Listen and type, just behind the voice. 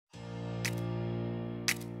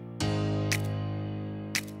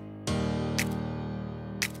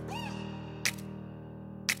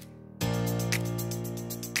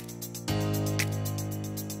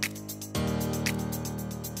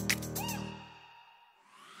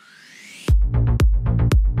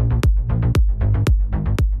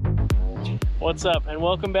What's up, and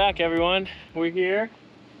welcome back, everyone. We're here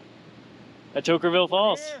at Toquerville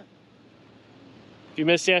Falls. If you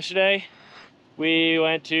missed yesterday, we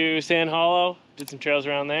went to Sand Hollow, did some trails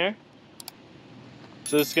around there.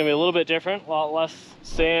 So this is gonna be a little bit different, a lot less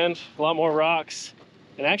sand, a lot more rocks,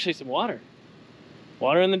 and actually some water.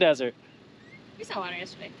 Water in the desert. We saw water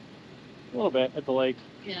yesterday. A little bit at the lake.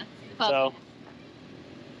 Yeah. So,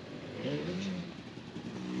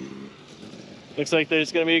 looks like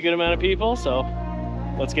there's gonna be a good amount of people, so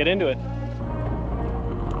let's get into it.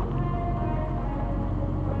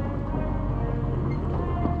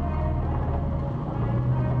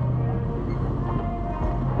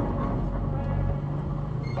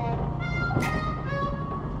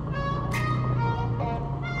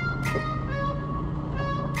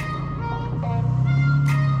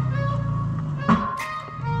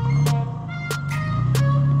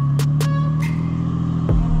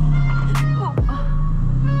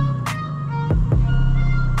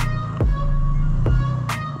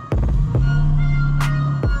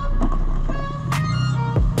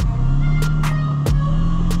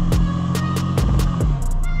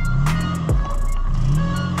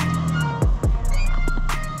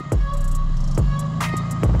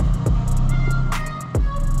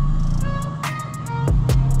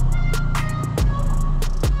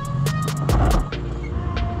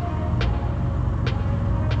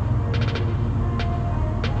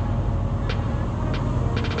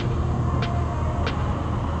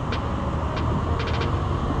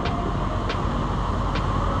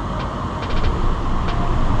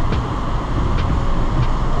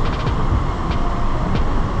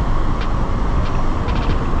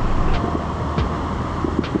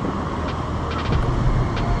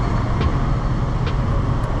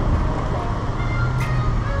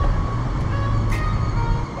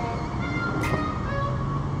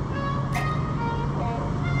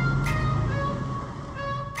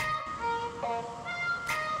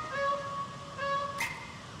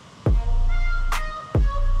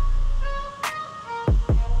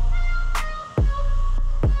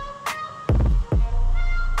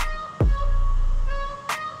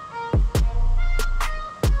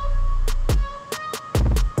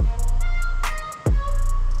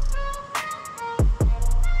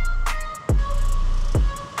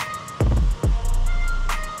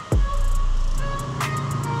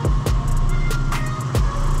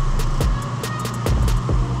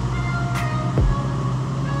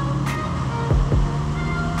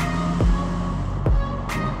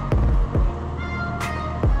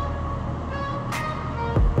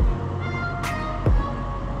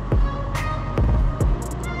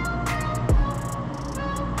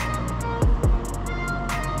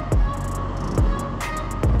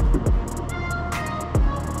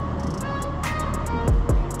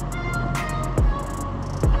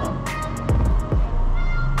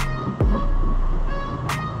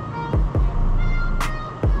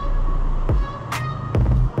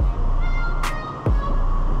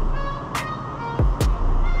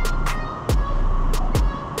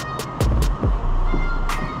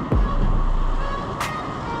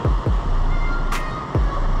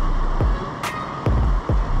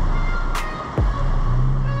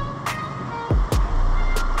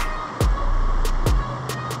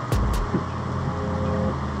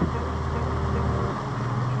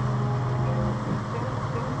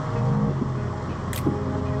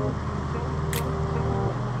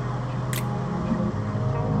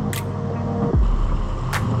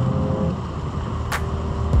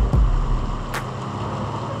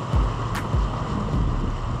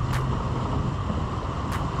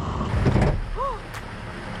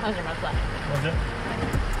 How's your mouth left? Was it?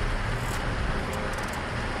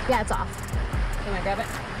 Yeah, it's off. Can I grab it?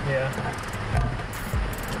 Yeah.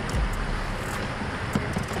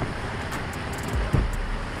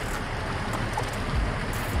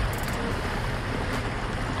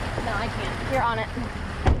 No, I can't. You're on it.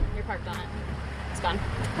 You're parked on it. It's gone.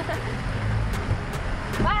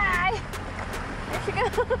 Bye! There she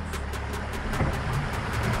goes.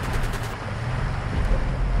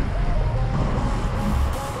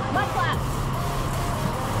 Mud flap.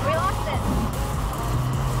 We lost it.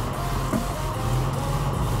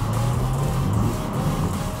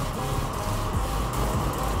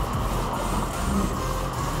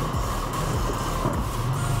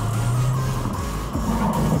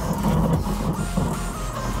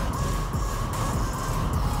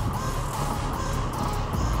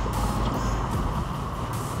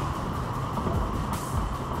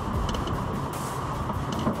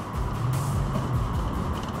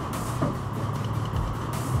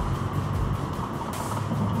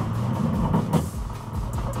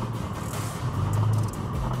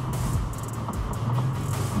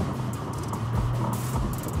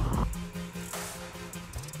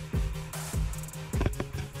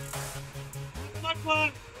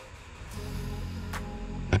 flip.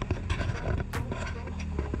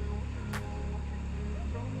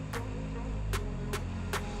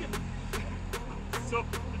 So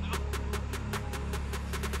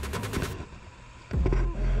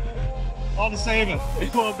all to save it.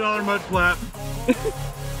 $12 mud flap.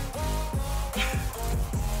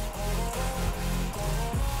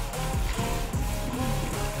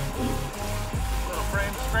 Little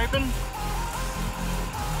frame scraping.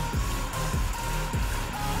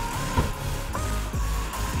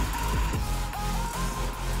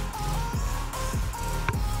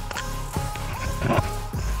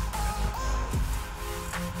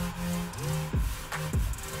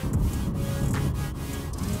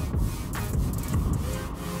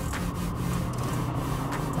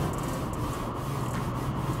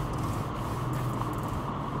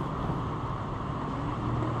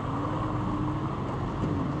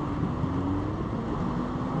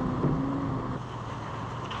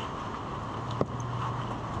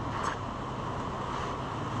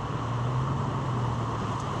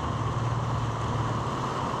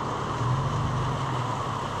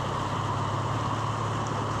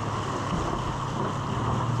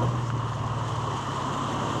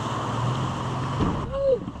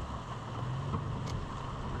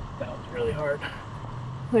 Really hard.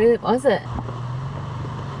 What was it?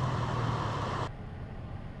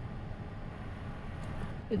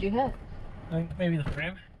 What'd you hit? I think maybe the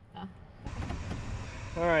frame. Oh.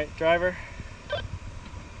 All right, driver.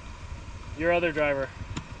 Your other driver.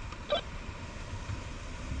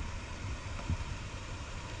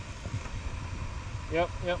 Yep.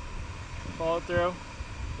 Follow it through.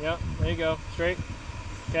 Yep, there you go. Straight.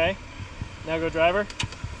 Okay. Now go driver.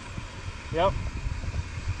 Yep.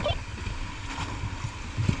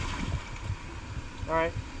 All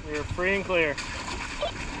right, you're free and clear.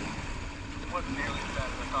 Wasn't nearly as bad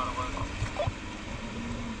as I thought it was.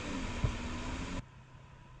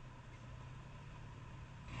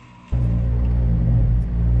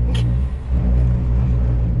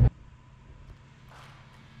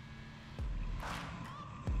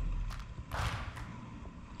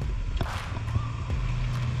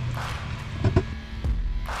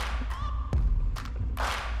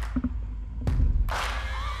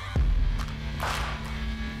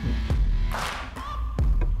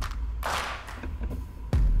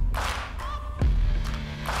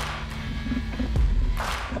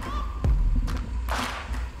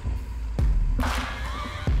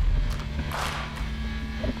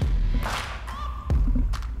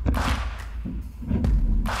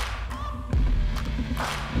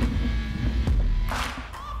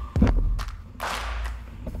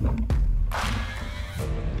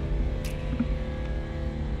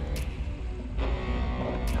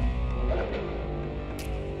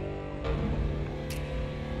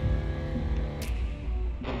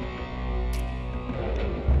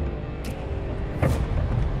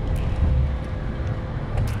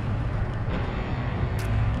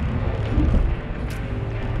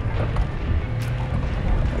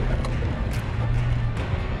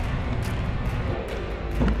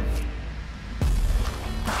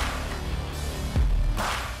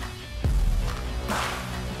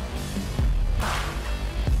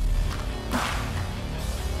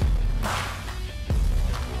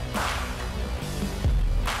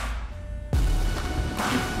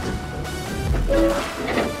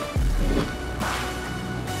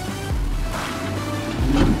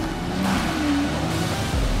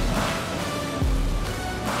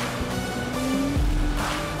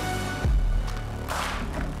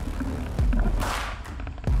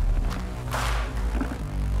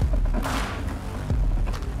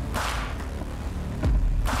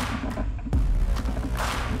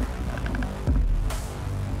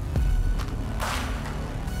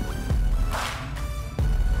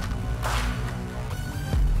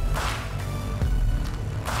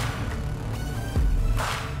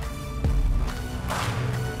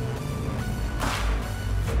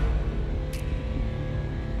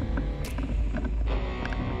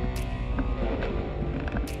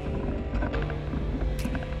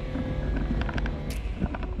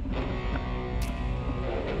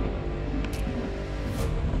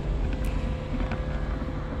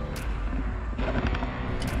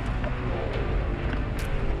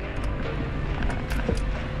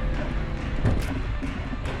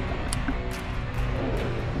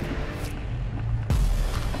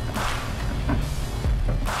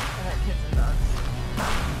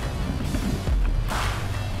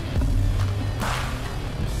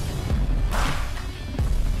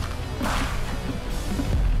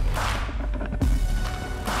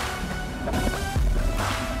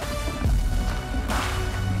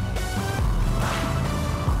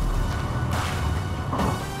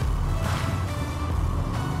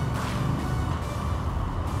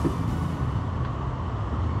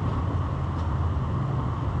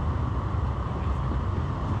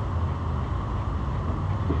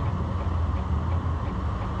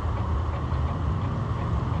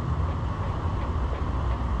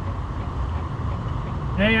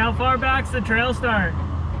 how far back's the trail start?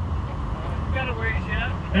 You got a ways yet.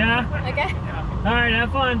 Yeah? Okay. Yeah. Alright,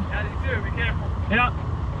 have fun. Yeah, you too. Be careful. Yeah.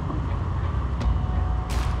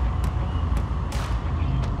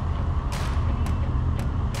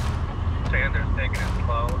 Sanders taking it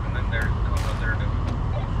slow, and then there's another.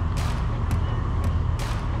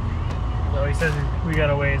 So he says we got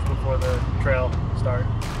a ways before the trail start.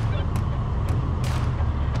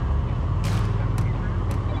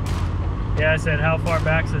 Yeah, I said, how far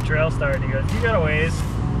back's the trail start? And he goes, you got a ways.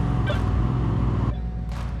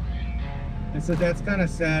 I said that's kind of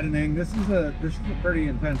saddening. This is a pretty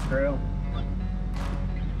intense trail.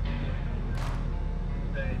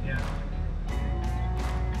 Yeah.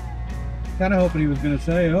 Kind of hoping he was gonna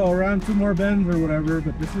say, oh, around 2 more bends or whatever,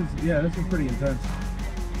 but this is pretty intense.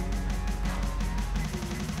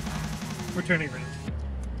 We're turning around.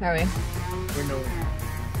 Are we? We're no.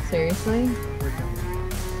 Seriously? We're no.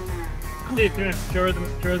 Steve, come here. Show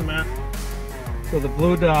her the map. So the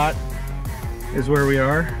blue dot is where we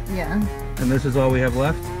are, Yeah. and this is all we have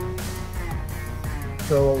left.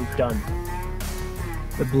 So what we've done.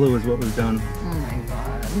 The blue is what we've done. Oh my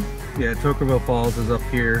god. Yeah, Toquerville Falls is up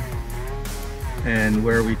here, and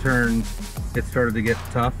where we turned, it started to get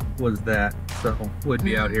tough, was that. So we'd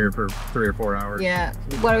be out here for 3 or 4 hours. Yeah.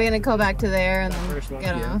 What are we gonna go back to there and then First one,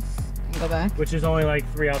 get yeah. off and go back? Which is only like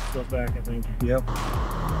 3 obstacles back, I think. Yep.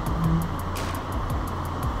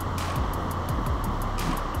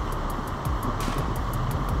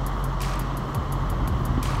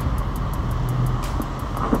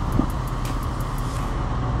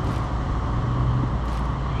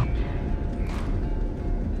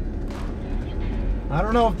 I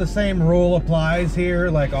don't know if the same rule applies here,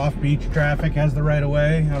 like off-beach traffic has the right of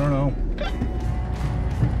way. I don't know.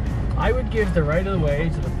 I would give the right of the way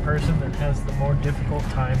to the person that has the more difficult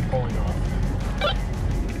time pulling off.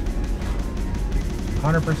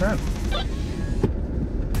 100%.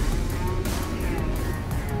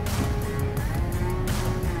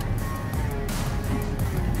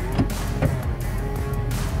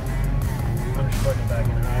 I'm just putting it back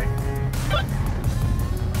in high.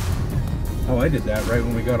 Oh, I did that right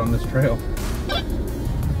when we got on this trail.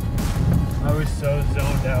 I was so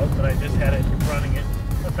zoned out that I just had it running at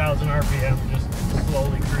 1,000 RPM, just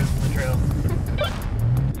slowly cruising the trail.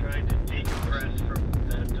 Trying to decompress from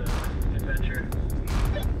that adventure.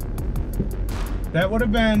 That would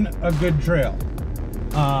have been a good trail.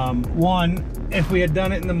 One, if we had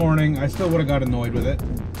done it in the morning, I still would have got annoyed with it.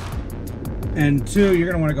 And 2,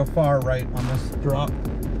 you're gonna want to go far right on this drop.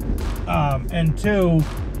 And 2,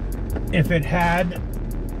 if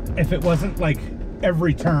it wasn't like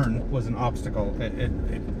every turn was an obstacle, it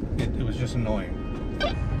was just annoying.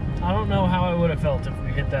 I don't know how I would have felt if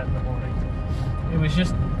we hit that in the morning. It was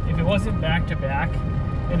just, if it wasn't back to back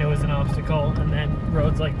and it was an obstacle and then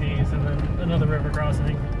roads like these and then another river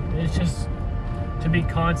crossing, it's just, to be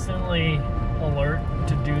constantly alert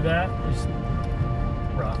to do that is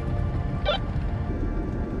rough.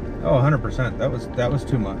 Oh, 100%. That was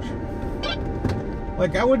too much.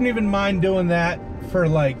 Like, I wouldn't even mind doing that for,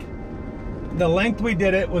 like, the length we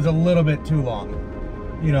did it was a little bit too long.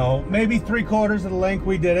 You know, maybe 3/4 of the length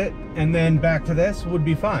we did it, and then back to this would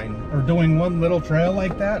be fine. Or doing one little trail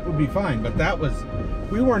like that would be fine. But that was,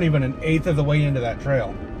 we weren't even 1/8 of the way into that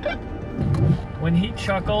trail. When he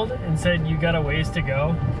chuckled and said, you got a ways to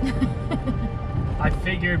go, I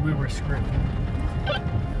figured we were screwed.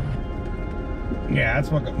 Yeah, that's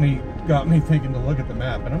what got me thinking to look at the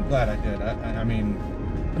map, and I'm glad I did. I mean,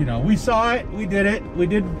 you know, we saw it, we did it, we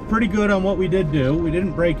did pretty good on what we did do. We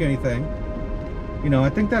didn't break anything. You know, I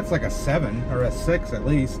think that's like a 7 or a 6 at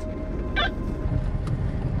least.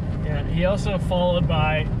 Yeah, he also followed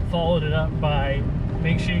it up by,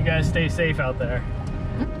 make sure you guys stay safe out there.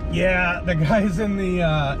 Yeah, the guys in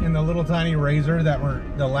the little tiny Razor that were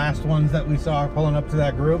the last ones that we saw pulling up to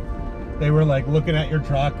that group, they were like looking at your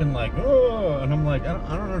truck and like, oh, and I'm like, I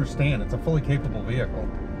don't understand. It's a fully capable vehicle.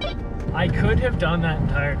 I could have done that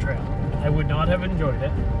entire trail. I would not have enjoyed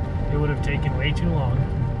it. It would have taken way too long.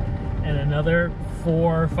 And another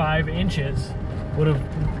 4 or 5 inches would have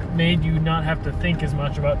made you not have to think as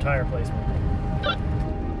much about tire placement.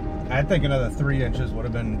 I think another 3 inches would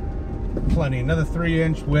have been plenty. Another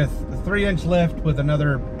 3-inch with a 3-inch lift with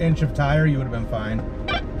another inch of tire, you would have been fine.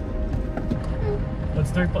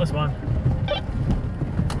 What's 3 + 1?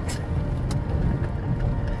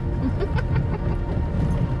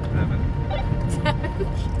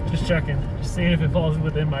 Just checking. Just seeing if it falls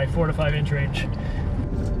within my 4 to 5 inch range.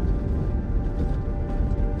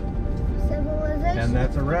 Civilization. And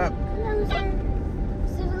that's a wrap. Closer.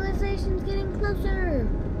 Civilization's getting closer.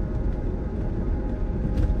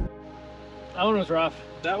 That one was rough.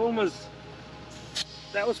 That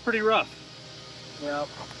was pretty rough. Yep.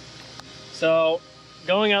 So,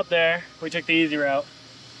 going up there, we took the easy route.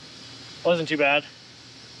 Wasn't too bad.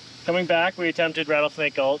 Coming back, we attempted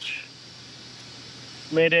Rattlesnake Gulch.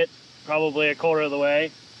 Made it probably a quarter of the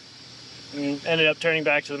way. And ended up turning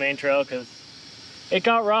back to the main trail because it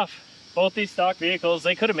got rough. Both these stock vehicles,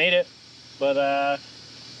 they could have made it, but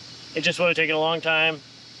it just would have taken a long time.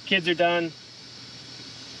 Kids are done.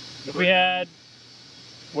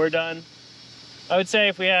 We're done. I would say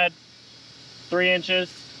if we had 3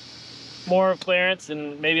 inches more of clearance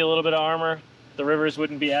and maybe a little bit of armor, the rivers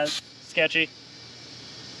wouldn't be as sketchy.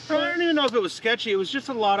 I don't even know if it was sketchy. It was just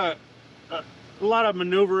a lot of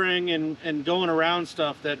maneuvering and going around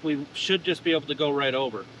stuff that we should just be able to go right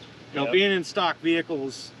over. You know, Yep. Being in stock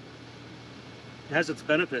vehicles has its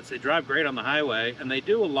benefits. They drive great on the highway, and they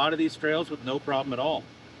do a lot of these trails with no problem at all.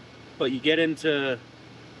 But you get into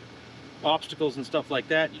obstacles and stuff like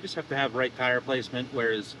that, you just have to have right tire placement,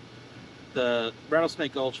 whereas the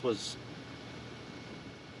Rattlesnake Gulch was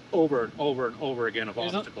over and over and over again of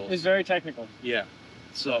obstacles. It's very technical. Yeah.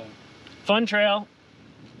 So Fun trail,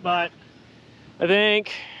 but I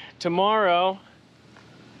think tomorrow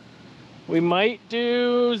we might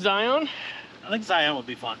do Zion. I think Zion would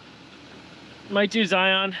be fun. Might do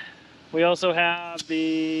Zion. We also have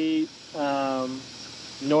the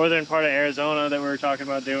northern part of Arizona that we were talking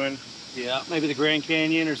about doing. Yeah, maybe the Grand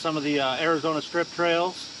Canyon or some of the Arizona Strip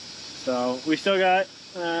trails. So we still got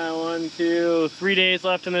 1, 2, 3 days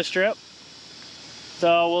left in this trip.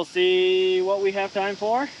 So we'll see what we have time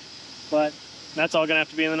for, but that's all gonna have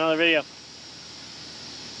to be in another video.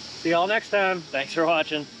 See y'all next time. Thanks for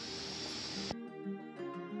watching.